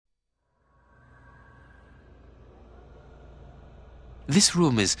This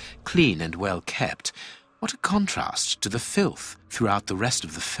room is clean and well kept. What a contrast to the filth throughout the rest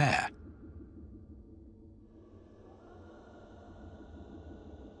of the fair.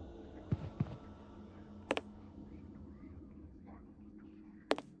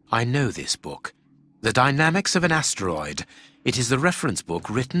 I know this book. The Dynamics of an Asteroid. It is the reference book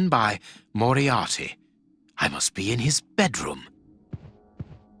written by Moriarty. I must be in his bedroom.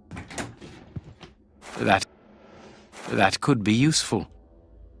 That could be useful.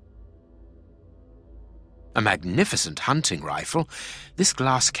 A magnificent hunting rifle. This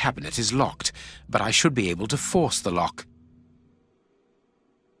glass cabinet is locked, but I should be able to force the lock.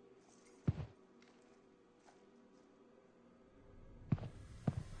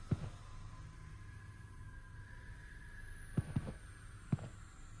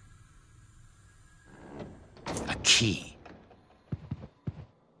 A key.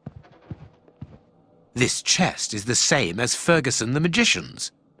 This chest is the same as Ferguson the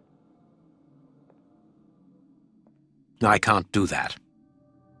magician's. I can't do that.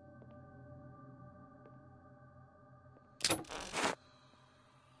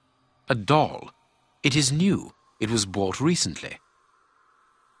 A doll. It is new. It was bought recently.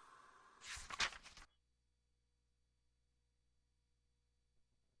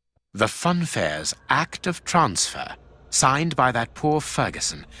 The Funfair's Act of Transfer, signed by that poor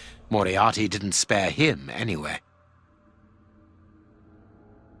Ferguson. Moriarty didn't spare him anyway.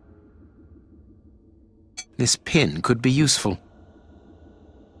 This pin could be useful.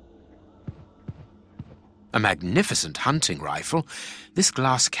 A magnificent hunting rifle. This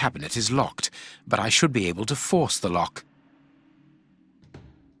glass cabinet is locked, but I should be able to force the lock.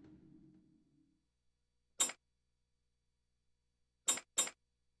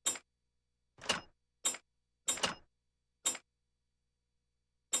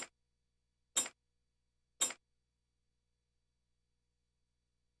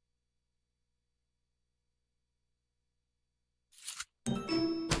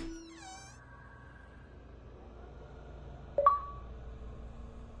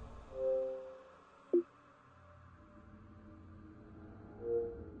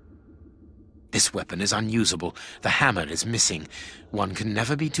 This weapon is unusable. The hammer is missing. One can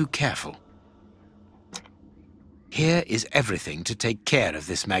never be too careful. Here is everything to take care of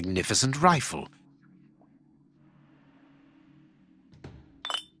this magnificent rifle.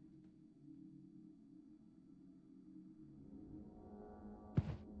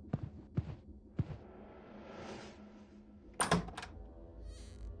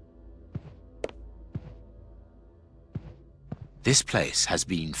 This place has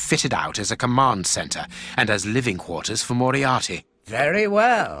been fitted out as a command center and as living quarters for Moriarty. Very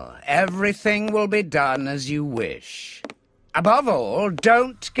well. Everything will be done as you wish. Above all,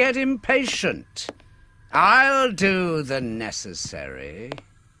 don't get impatient. I'll do the necessary.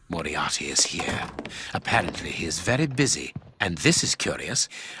 Moriarty is here. Apparently he is very busy. And this is curious.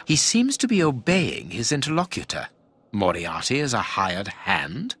 He seems to be obeying his interlocutor. Moriarty is a hired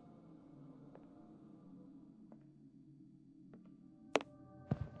hand?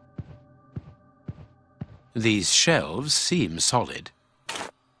 These shelves seem solid.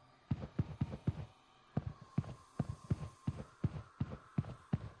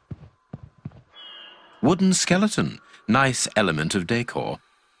 Wooden skeleton. Nice element of decor.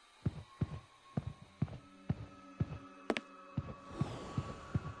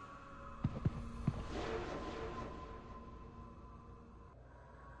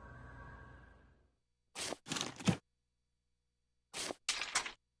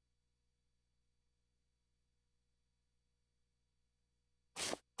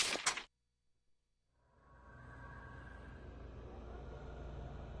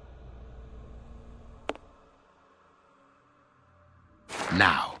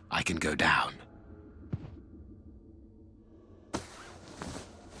 Now I can go down.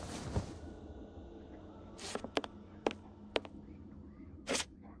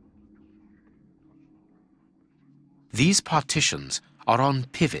 These partitions are on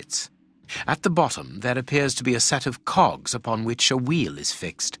pivots. At the bottom there appears to be a set of cogs upon which a wheel is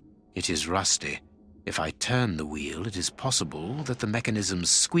fixed. It is rusty. If I turn the wheel, it is possible that the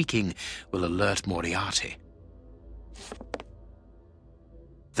mechanism's squeaking will alert Moriarty.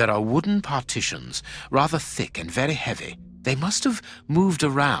 There are wooden partitions, rather thick and very heavy. They must have moved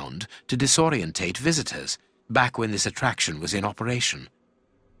around to disorientate visitors, back when this attraction was in operation.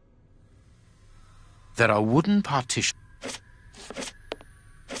 There are wooden partitions.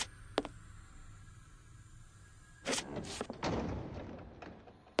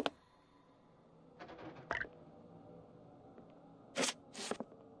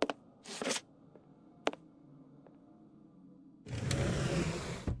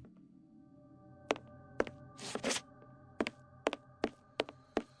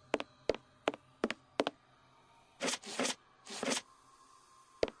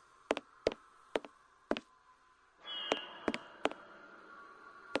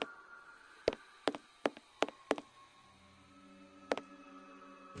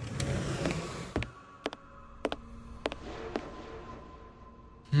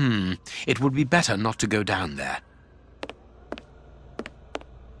 It would be better not to go down there.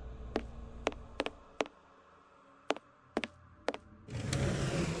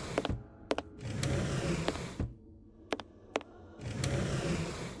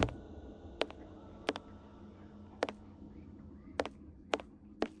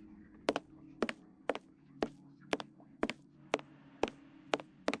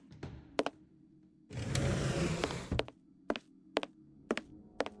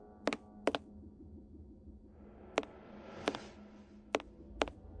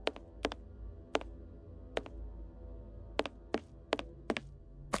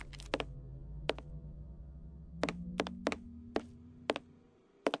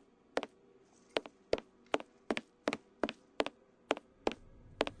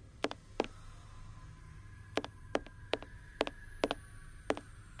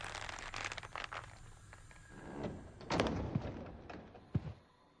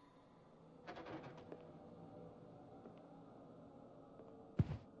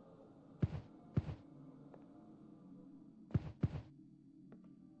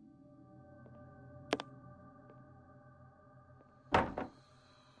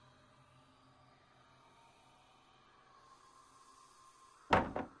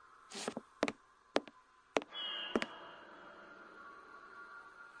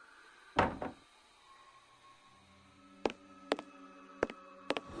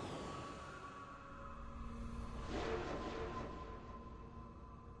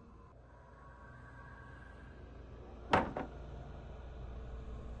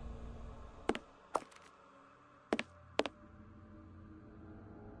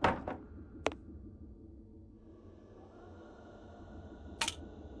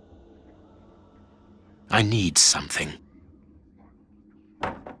 I need something.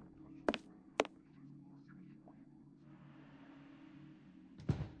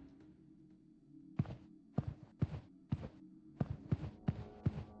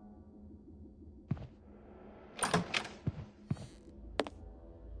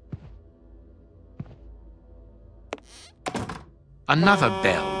 Another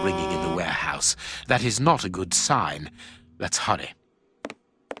bell ringing in the warehouse. That is not a good sign. Let's hurry.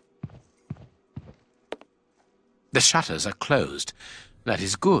 The shutters are closed. That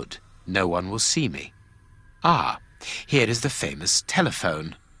is good. No one will see me. Ah, here is the famous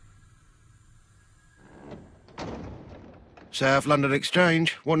telephone. South London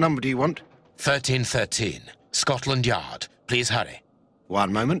Exchange. What number do you want? 1313, Scotland Yard. Please hurry.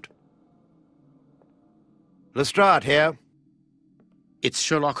 One moment. Lestrade here. It's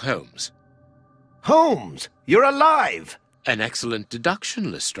Sherlock Holmes. Holmes! You're alive! An excellent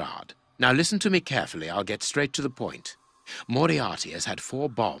deduction, Lestrade. Now listen to me carefully. I'll get straight to the point. Moriarty has had 4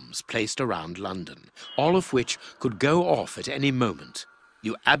 bombs placed around London, all of which could go off at any moment.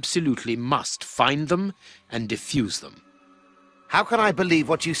 You absolutely must find them and defuse them. How can I believe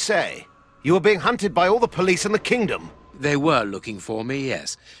what you say? You are being hunted by all the police in the kingdom. They were looking for me,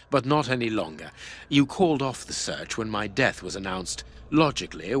 yes, but not any longer. You called off the search when my death was announced.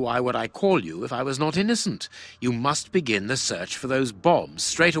 Logically, why would I call you if I was not innocent? You must begin the search for those bombs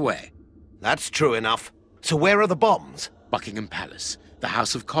straight away. That's true enough. So where are the bombs? Buckingham Palace, the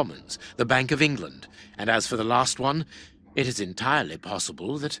House of Commons, the Bank of England. And as for the last one, it is entirely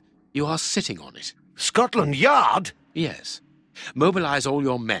possible that you are sitting on it. Scotland Yard? Yes. Mobilize all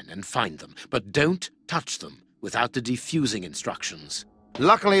your men and find them, but don't touch them without the defusing instructions.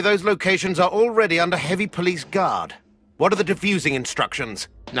 Luckily, those locations are already under heavy police guard. What are the defusing instructions?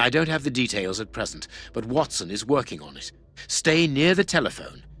 I don't have the details at present, but Watson is working on it. Stay near the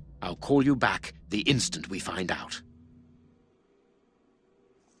telephone. I'll call you back the instant we find out.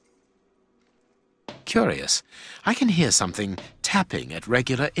 Curious. I can hear something tapping at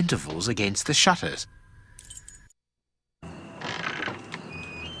regular intervals against the shutters.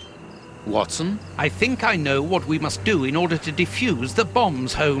 Watson? I think I know what we must do in order to defuse the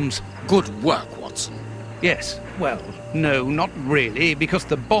bombs, Holmes. Good work, Watson. Yes, well, no, not really, because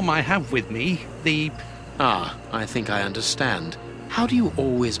the bomb I have with me, I think I understand. How do you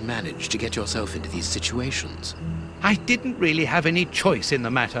always manage to get yourself into these situations? I didn't really have any choice in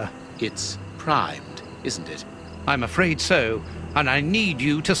the matter. It's primed, isn't it? I'm afraid so, and I need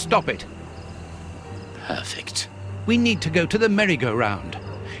you to stop it. Perfect. We need to go to the merry-go-round.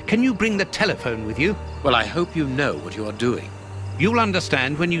 Can you bring the telephone with you? Well, I hope you know what you're doing. You'll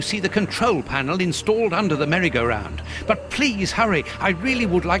understand when you see the control panel installed under the merry-go-round. But please hurry. I really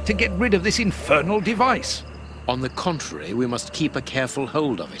would like to get rid of this infernal device. On the contrary, we must keep a careful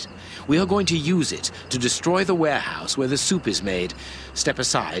hold of it. We are going to use it to destroy the warehouse where the soup is made. Step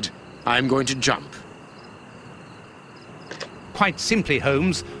aside. I'm going to jump. Quite simply,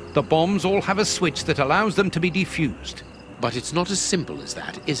 Holmes, the bombs all have a switch that allows them to be defused. But it's not as simple as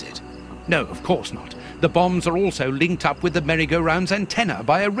that, is it? No, of course not. The bombs are also linked up with the merry-go-round's antenna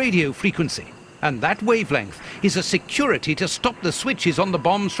by a radio frequency. And that wavelength is a security to stop the switches on the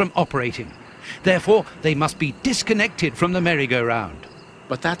bombs from operating. Therefore, they must be disconnected from the merry-go-round.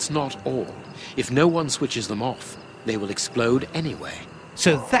 But that's not all. If no one switches them off, they will explode anyway.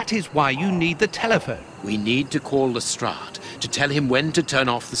 So that is why you need the telephone. We need to call Lestrade to tell him when to turn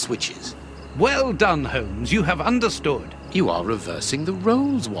off the switches. Well done, Holmes. You have understood. You are reversing the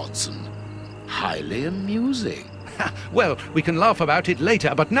roles, Watson. Highly amusing. Well, we can laugh about it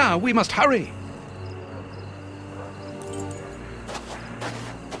later, but now we must hurry.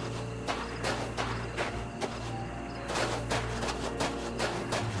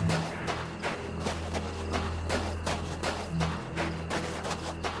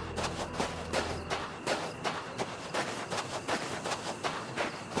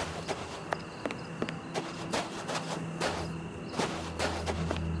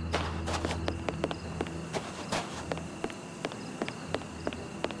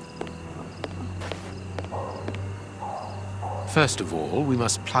 First of all, we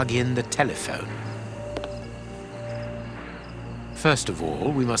must plug in the telephone. First of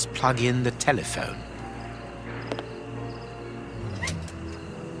all, we must plug in the telephone.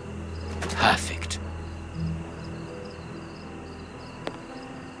 Perfect.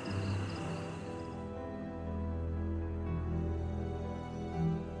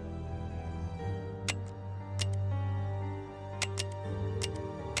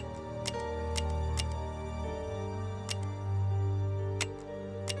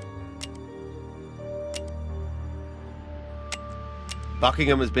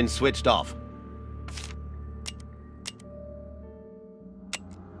 Buckingham has been switched off.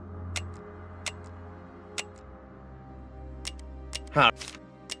 Huh.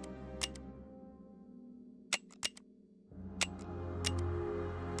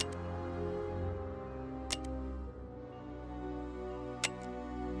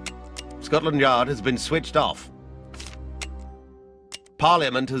 Scotland Yard has been switched off.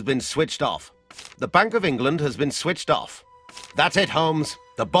 Parliament has been switched off. The Bank of England has been switched off. That's it, Holmes.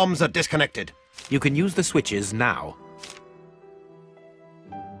 The bombs are disconnected. You can use the switches now.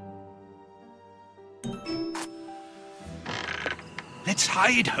 Let's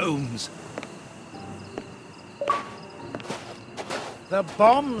hide, Holmes. The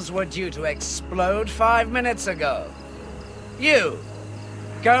bombs were due to explode 5 minutes ago. You,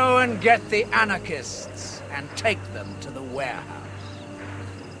 go and get the anarchists and take them to the warehouse.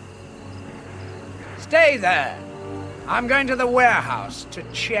 Stay there. I'm going to the warehouse to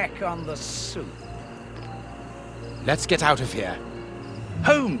check on the soup. Let's get out of here.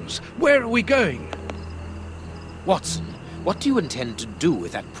 Holmes, where are we going? Watson, what do you intend to do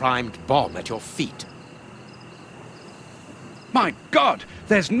with that primed bomb at your feet? My God,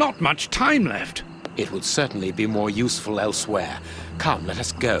 there's not much time left. It would certainly be more useful elsewhere. Come, let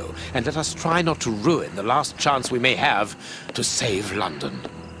us go, and let us try not to ruin the last chance we may have to save London.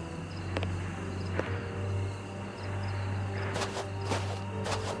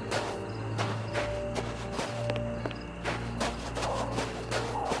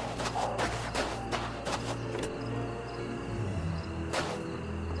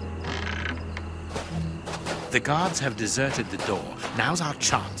 The guards have deserted the door. Now's our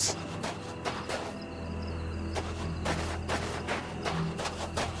chance.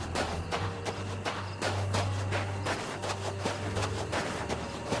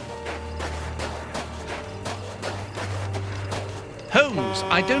 Holmes,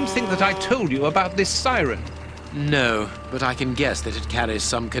 I don't think that I told you about this siren. No, but I can guess that it carries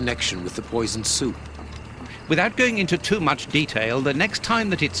some connection with the poisoned soup. Without going into too much detail, the next time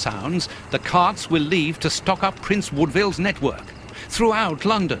that it sounds, the carts will leave to stock up Prince Woodville's network throughout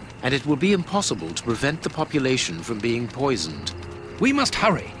London. And it will be impossible to prevent the population from being poisoned. We must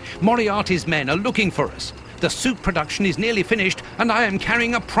hurry. Moriarty's men are looking for us. The soup production is nearly finished, and I am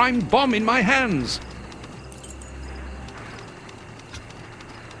carrying a primed bomb in my hands.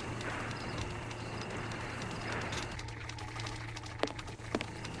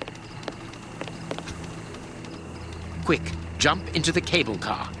 Quick, jump into the cable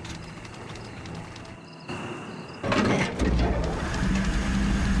car.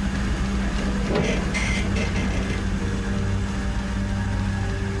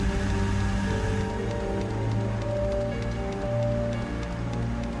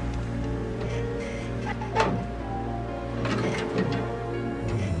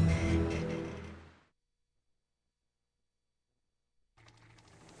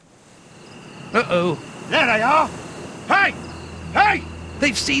 Uh-oh. There they are! Hey!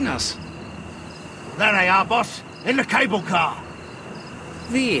 They've seen us. There they are, boss. In the cable car.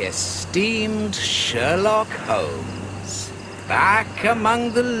 The esteemed Sherlock Holmes, back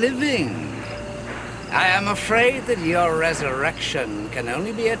among the living. I am afraid that your resurrection can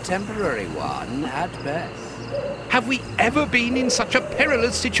only be a temporary one at best. Have we ever been in such a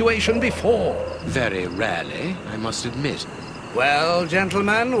perilous situation before? Very rarely, I must admit. Well,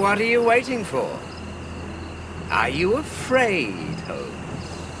 gentlemen, what are you waiting for? Are you afraid, Holmes?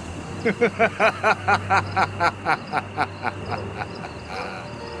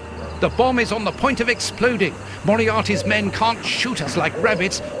 The bomb is on the point of exploding. Moriarty's men can't shoot us like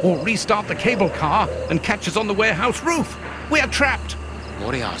rabbits or restart the cable car and catch us on the warehouse roof. We are trapped.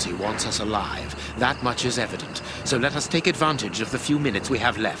 Moriarty wants us alive. That much is evident. So let us take advantage of the few minutes we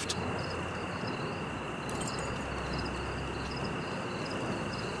have left.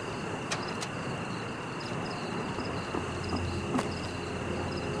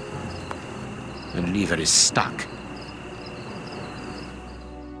 The lever is stuck.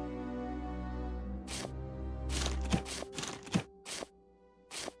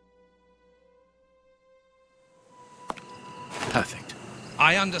 Perfect.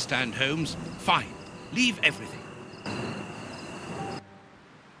 I understand, Holmes. Fine. Leave everything.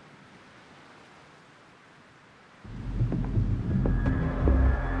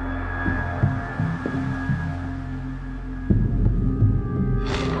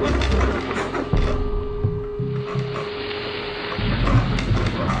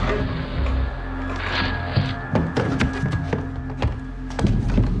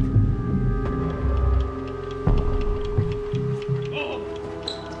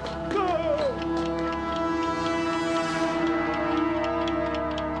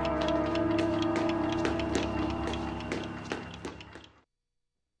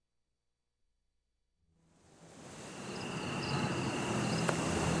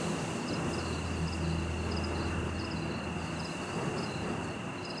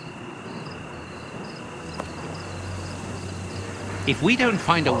 If we don't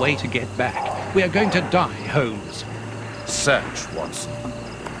find a way to get back, we are going to die, Holmes. Search, Watson.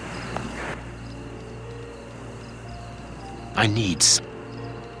 I need...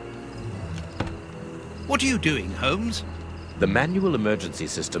 What are you doing, Holmes? The manual emergency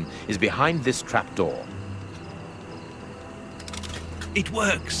system is behind this trapdoor. It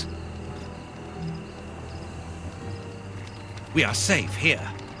works. We are safe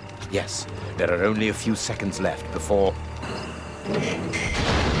here. Yes, there are only a few seconds left before...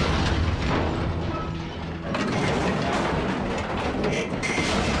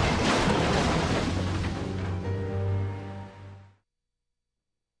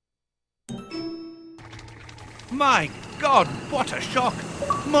 My God, what a shock!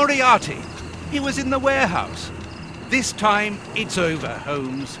 Moriarty! He was in the warehouse. This time, it's over,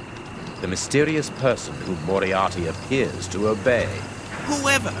 Holmes. The mysterious person whom Moriarty appears to obey.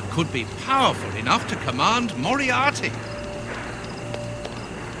 Whoever could be powerful enough to command Moriarty?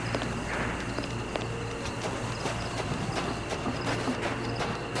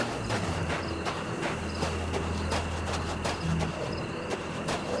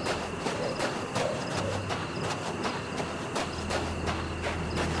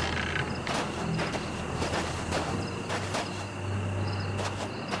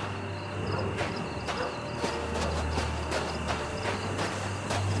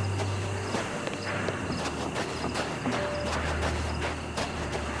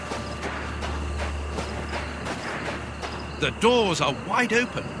 The doors are wide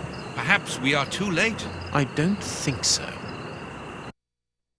open. Perhaps we are too late. I don't think so.